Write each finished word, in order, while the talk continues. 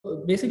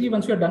basically,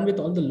 once we are done with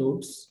all the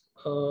loads,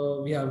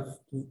 we have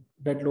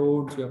dead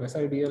loads, we have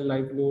SIDL,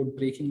 live load,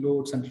 braking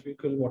load,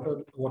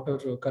 centrifugal,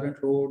 water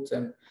current loads,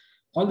 and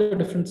all the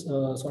different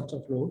sorts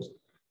of loads.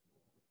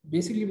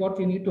 Basically, what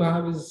we need to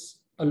have is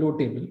a load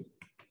table.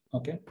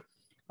 Okay,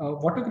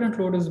 water current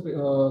load is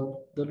the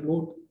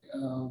load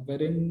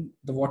wherein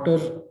the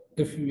water,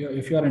 if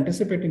you are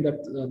anticipating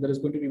that there is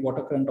going to be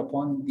water current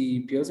upon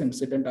the piers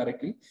incident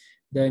directly,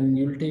 then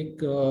you'll take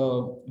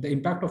the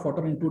impact of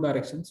water in two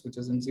directions, which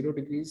is in 0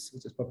 degrees,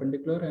 which is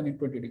perpendicular, and in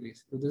 20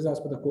 degrees. So this is as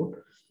per the code.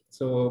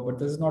 So, but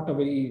this is not a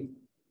very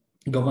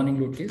governing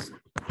load case,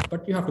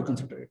 but you have to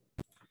consider it.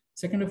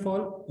 Second of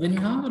all, when you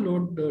have a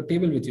load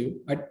table with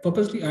you,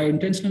 I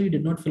intentionally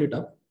did not fill it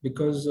up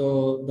because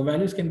the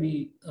values can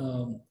be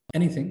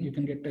anything. You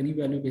can get any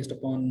value based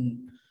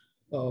upon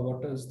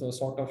what is the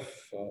sort of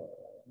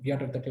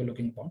VRF that you're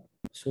looking upon.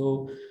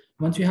 So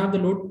once you have the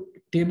load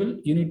table,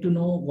 you need to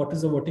know what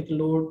is the vertical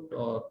load,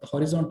 the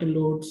horizontal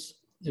loads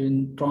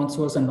in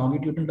transverse and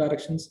longitudinal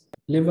directions.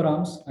 Lever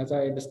arms, as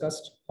I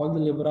discussed, all the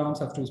lever arms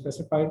have to be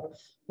specified.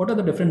 What are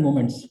the different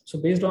moments? So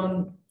based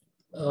on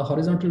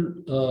horizontal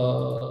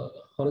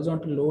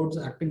loads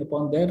acting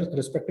upon their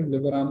respective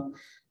lever arm,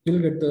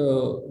 you'll get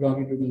the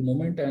longitudinal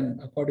moment and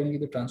accordingly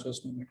the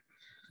transverse moment.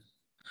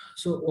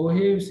 So over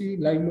here you see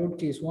live load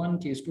case 1,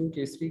 case 2,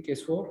 case 3,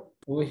 case 4.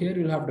 Over here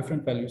you'll have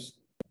different values.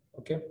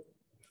 Okay,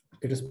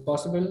 it is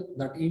possible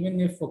that even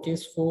if for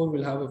case 4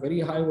 we'll have a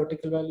very high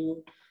vertical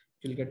value,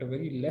 you'll get a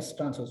very less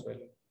transverse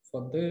value.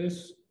 For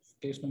this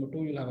case number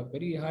 2, you'll have a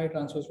very high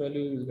transverse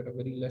value, you'll get a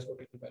very less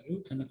vertical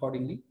value, and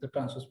accordingly the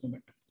transverse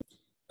moment.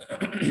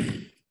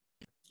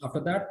 After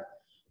that,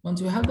 once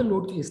you have the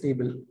load case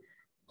table,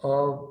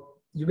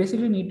 you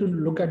basically need to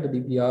look at the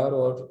DBR,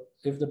 or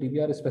if the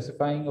DBR is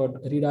specifying or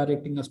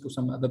redirecting us to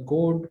some other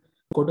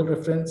codal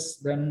reference,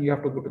 then you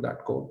have to go to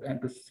that code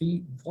and to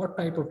see what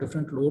type of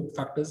different load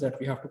factors that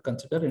we have to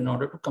consider in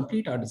order to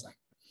complete our design.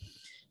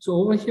 So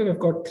over here, we've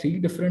got 3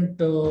 different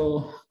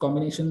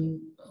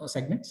combination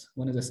segments.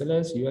 One is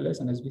SLS, ULS,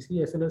 and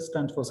SBC. SLS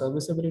stands for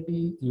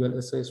serviceability,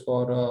 ULS is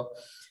for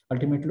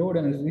ultimate load,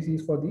 and SBC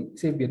is for the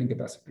safe bearing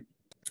capacity.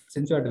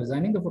 Since you are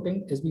designing the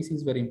footing, SBC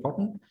is very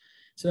important.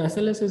 So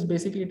SLS is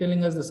basically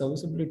telling us the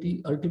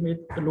serviceability.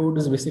 Ultimate load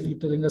is basically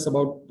telling us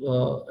about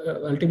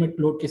ultimate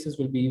load cases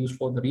will be used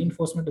for the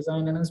reinforcement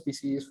design, and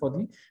SBC is for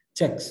the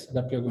checks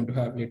that we are going to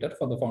have later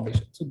for the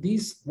foundation. So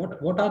these,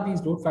 what are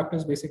these load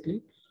factors?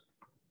 Basically,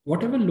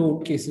 whatever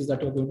load cases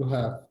that you're going to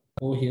have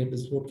over here,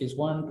 this load case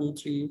 1, 2,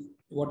 3,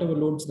 whatever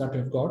loads that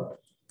you've got,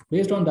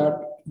 based on that,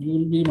 you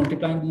will be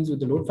multiplying these with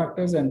the load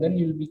factors, and then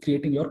you'll be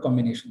creating your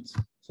combinations.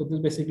 So this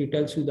basically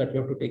tells you that you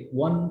have to take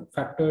one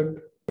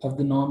factored of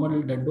the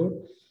normal dead load.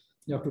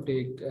 You have to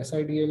take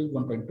SIDL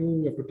 1.2,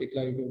 you have to take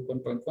live load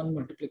 1.1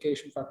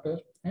 multiplication factor,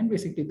 and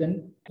basically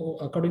then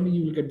accordingly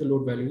you will get the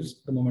load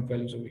values, the moment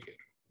values over here.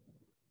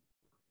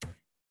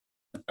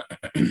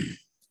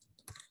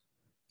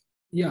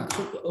 Yeah,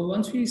 so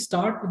once we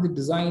start with the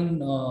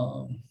design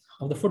of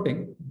the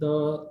footing,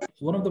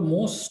 one of the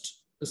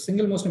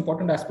single most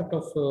important aspect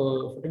of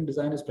footing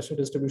design is pressure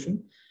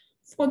distribution.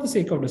 For the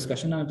sake of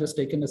discussion, I've just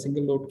taken a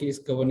single load case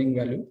governing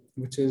value,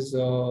 which is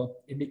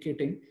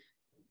indicating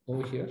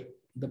over here.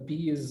 The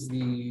P is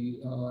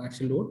the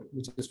actual load,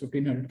 which is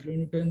 1500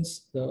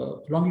 kilonewtons.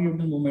 The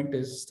longitudinal moment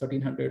is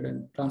 1300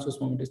 and transverse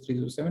moment is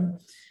 307.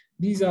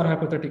 These are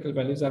hypothetical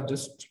values. I've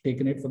just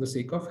taken it for the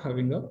sake of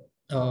having a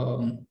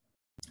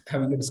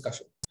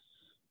discussion.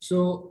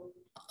 So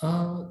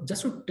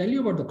just to tell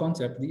you about the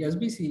concept, the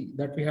SBC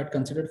that we had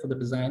considered for the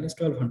design is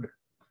 1200.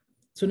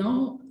 So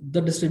now the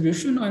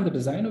distribution and the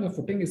design of a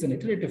footing is an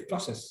iterative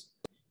process.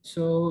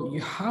 So you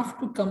have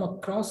to come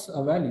across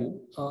a value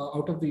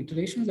out of the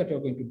iterations that you're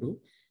going to do.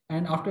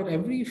 And after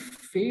every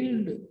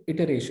failed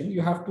iteration,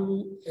 you have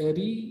to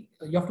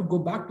go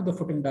back to the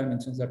footing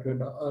dimensions that we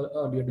had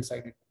earlier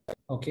decided.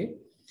 Okay.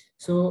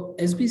 So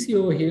SBC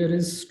over here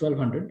is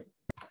 1200.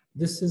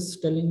 This is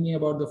telling me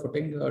about the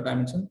footing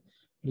dimension,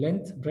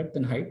 length, breadth,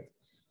 and height.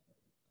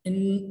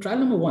 In trial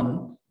number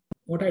 1,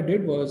 what I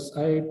did was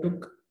I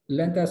took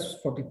length as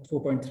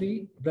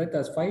 44.3, breadth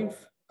as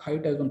 5,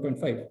 height as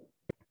 1.5.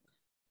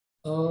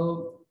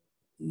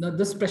 Now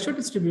this pressure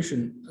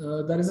distribution,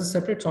 there is a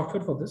separate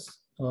software for this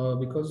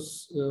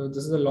because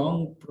this is a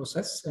long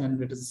process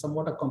and it is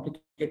somewhat a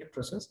complicated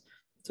process.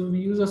 So we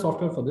use a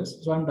software for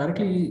this. So I'm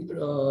directly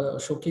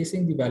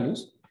showcasing the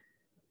values.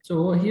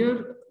 So over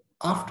here,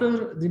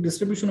 after the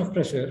distribution of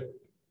pressure,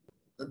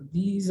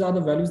 these are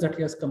the values that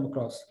he has come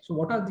across. So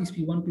what are these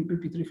P1,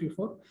 P2, P3,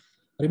 P4?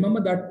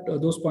 Remember that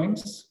those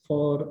points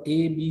for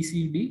A, B,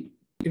 C, D,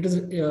 it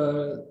is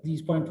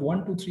these points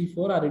 1, 2, 3,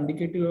 4 are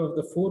indicative of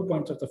the 4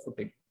 points of the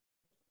footing.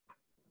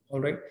 All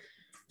right.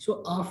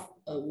 So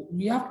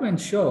we have to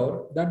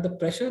ensure that the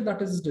pressure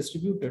that is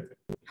distributed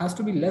has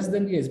to be less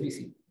than the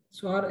SBC.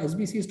 So our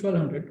SBC is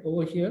 1200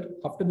 over here.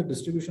 After the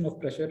distribution of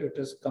pressure, it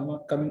is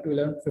coming to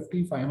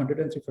 1150, 500,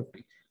 and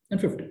 350, and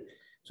 50.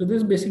 So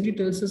this basically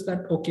tells us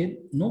that, okay,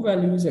 no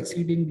value is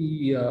exceeding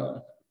the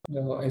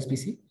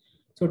SBC.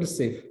 So it is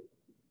safe.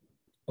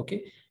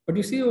 Okay. But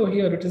you see over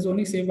here, it is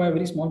only saved by a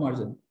very small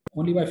margin,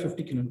 only by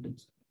 50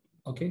 kilonewtons.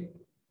 Okay.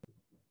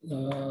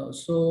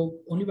 So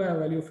only by a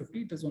value of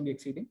 50, it is only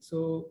exceeding.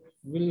 So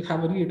we'll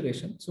have a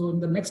reiteration. So in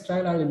the next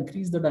trial, I'll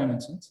increase the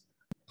dimensions.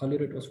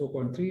 Earlier it was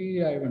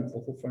 4.3, I went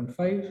for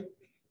 4.5,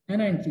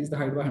 and I increased the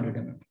height by 100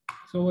 mm.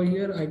 So over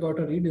here, I got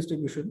a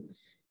redistribution.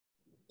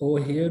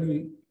 Over here,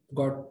 we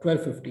got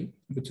 1250,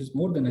 which is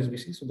more than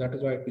SBC. So that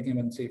is why it became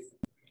unsafe.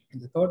 In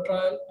the third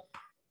trial,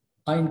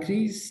 I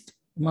increased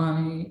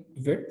my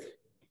width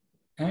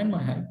and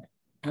my height,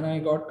 and I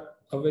got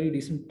a very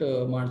decent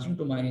margin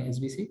to my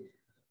SBC.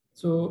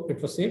 So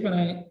it was safe and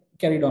I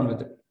carried on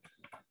with it.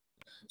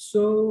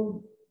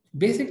 So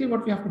basically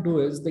what we have to do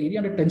is the area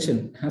under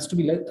tension has to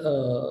be less,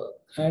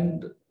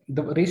 and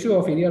the ratio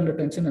of area under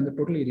tension and the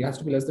total area has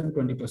to be less than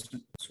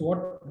 20%. So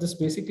what this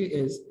basically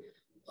is,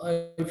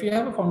 if you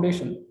have a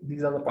foundation,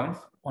 these are the points,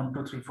 1,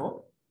 2, 3,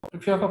 4.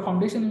 If you have a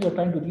foundation and you're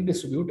trying to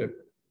redistribute it,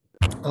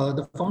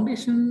 the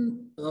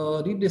foundation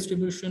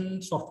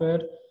redistribution software,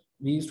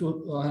 we used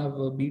to have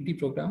a BT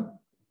program,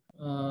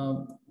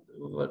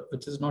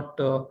 which is not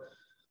a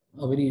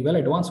very well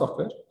advanced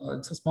software.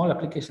 It's a small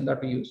application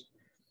that we use.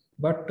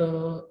 But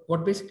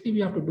what basically we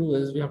have to do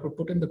is we have to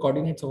put in the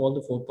coordinates of all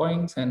the 4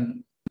 points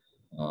and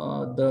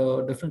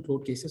the different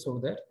load cases over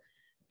there.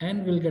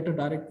 And we'll get a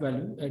direct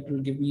value. It will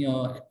give me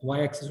a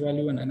y-axis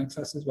value and an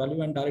x-axis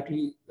value and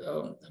directly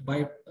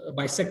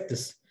bisect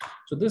this.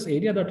 So this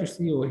area that you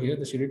see over here,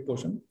 the shaded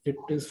portion, it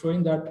is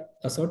showing that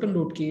a certain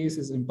load case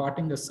is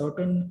imparting a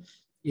certain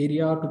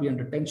area to be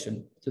under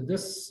tension. So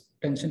this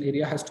tension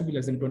area has to be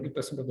less than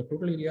 20% of the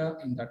total area.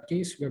 In that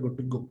case, we are good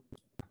to go.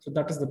 So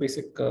that is the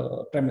basic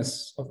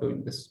premise of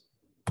doing this.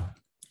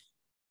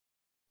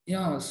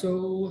 Yeah,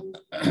 so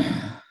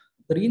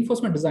the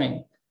reinforcement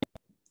design,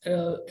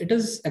 it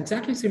is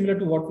exactly similar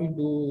to what we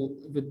do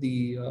with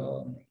the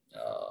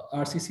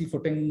RCC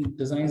footing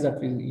designs that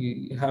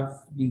we have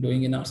been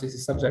doing in RCC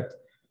subject.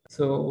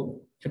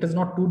 So it is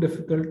not too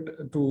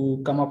difficult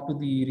to come up to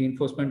the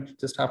reinforcement. You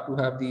just have to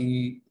have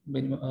the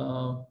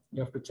minimum,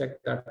 you have to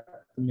check that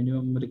the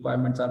minimum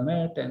requirements are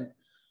met, and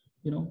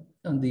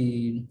and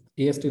the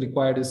AST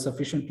required is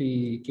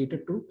sufficiently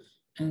catered to.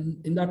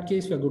 And in that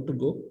case, we are good to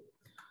go.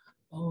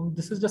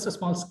 This is just a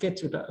small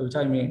sketch which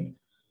I made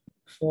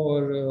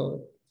for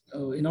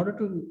in order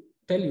to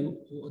tell you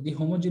the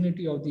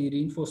homogeneity of the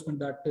reinforcement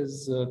that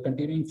is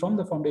continuing from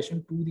the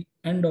foundation to the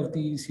end of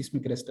the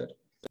seismic arrestor.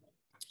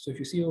 So if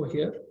you see over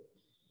here,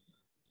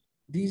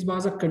 these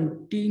bars are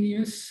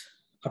continuous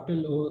up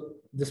till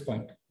this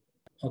point.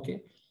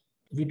 Okay.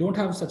 We don't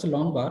have such a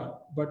long bar,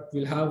 but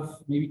we'll have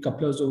maybe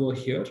couplers over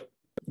here.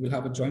 We'll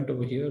have a joint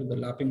over here, the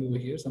lapping over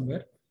here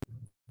somewhere.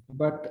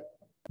 But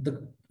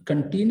the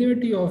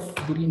continuity of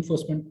the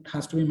reinforcement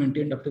has to be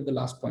maintained up to the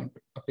last point,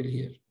 up till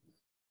here.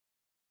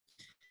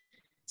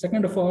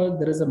 Second of all,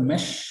 there is a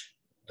mesh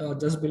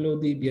just below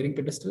the bearing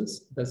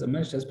pedestals. There's a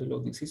mesh just below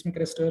the seismic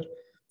arrestor.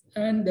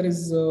 And there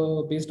is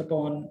based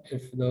upon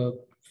if the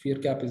pier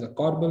cap is a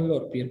corbel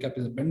or pier cap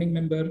is a bending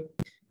member,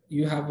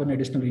 you have an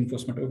additional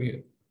reinforcement over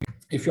here.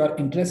 If you are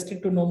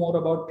interested to know more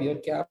about pier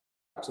caps,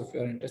 if you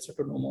are interested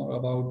to know more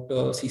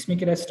about seismic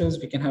arrestors,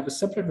 we can have a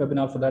separate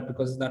webinar for that,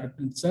 because that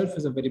in itself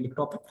is a very big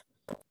topic.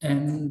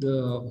 And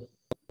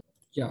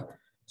yeah,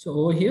 so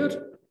over here,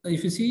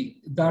 if you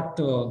see that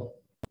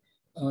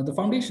the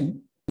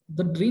foundation,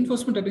 the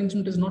reinforcement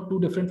arrangement is not too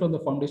different from the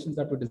foundations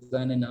that we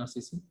design in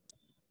RCC,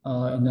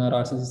 in our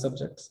RCC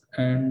subjects.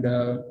 And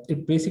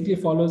it basically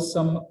follows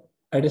some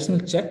additional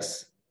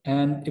checks.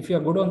 And if you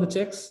are good on the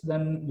checks,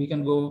 then we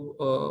can go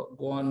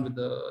on with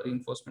the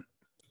reinforcement.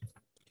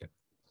 Okay.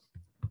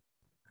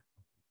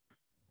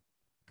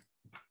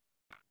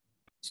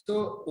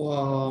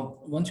 So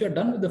once you are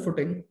done with the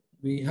footing,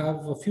 we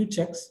have a few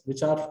checks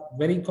which are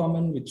very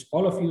common, which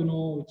all of you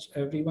know, which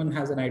everyone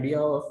has an idea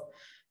of.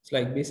 It's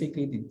like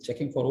basically the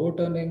checking for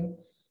overturning,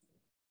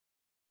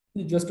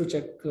 just to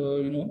check,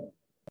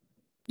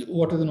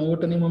 what is an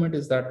overturning moment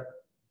is that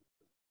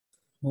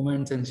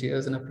moments and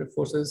shears and uplift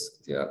forces,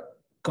 they are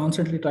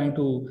constantly trying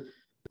to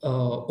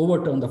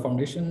overturn the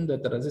foundation,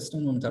 that the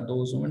resistant moments are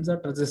those moments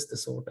that resist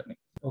this overturning.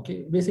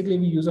 Okay, basically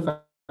we use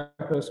a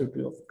factor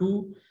of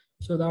 2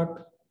 so that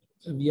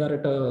we are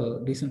at a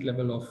decent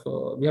level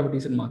of, we have a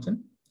decent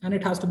margin, and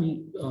it has to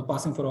be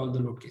passing for all the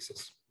load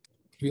cases.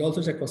 We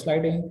also check for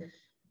sliding,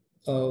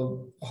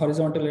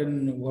 horizontal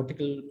and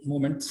vertical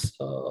moments,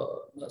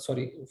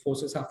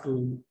 forces have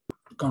to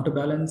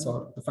counterbalance,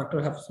 or the factor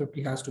of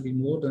safety has to be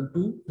more than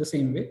 2 the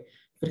same way.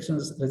 Friction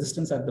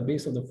resistance at the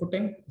base of the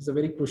footing is a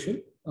very crucial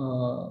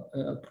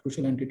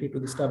entity to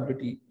the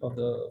stability of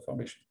the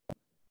foundation.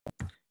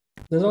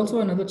 There's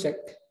also another check,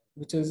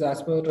 which is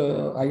as per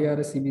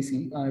IRS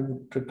CBC. I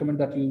would recommend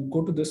that you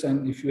go to this,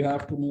 and if you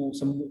have to know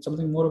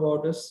something more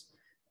about this,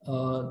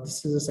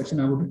 this is a section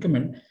I would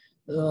recommend.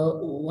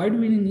 Why do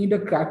we need a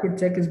crack width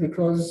check is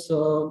because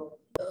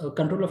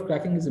control of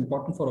cracking is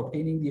important for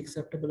obtaining the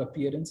acceptable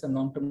appearance and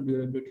long-term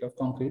durability of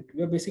concrete.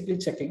 We are basically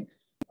checking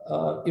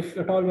if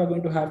at all we are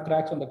going to have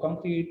cracks on the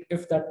concrete,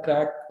 if that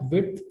crack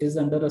width is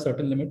under a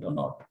certain limit or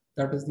not.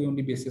 That is the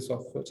only basis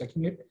of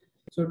checking it.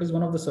 So it is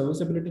one of the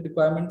serviceability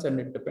requirements, and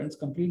it depends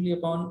completely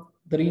upon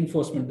the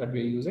reinforcement that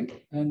we're using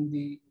and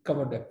the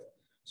cover depth.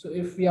 So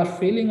if we are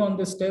failing on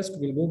this test,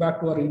 we'll go back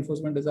to our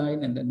reinforcement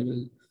design, and then we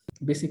will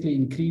basically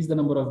increase the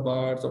number of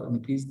bars or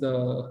increase the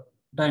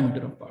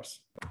diameter of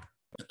bars.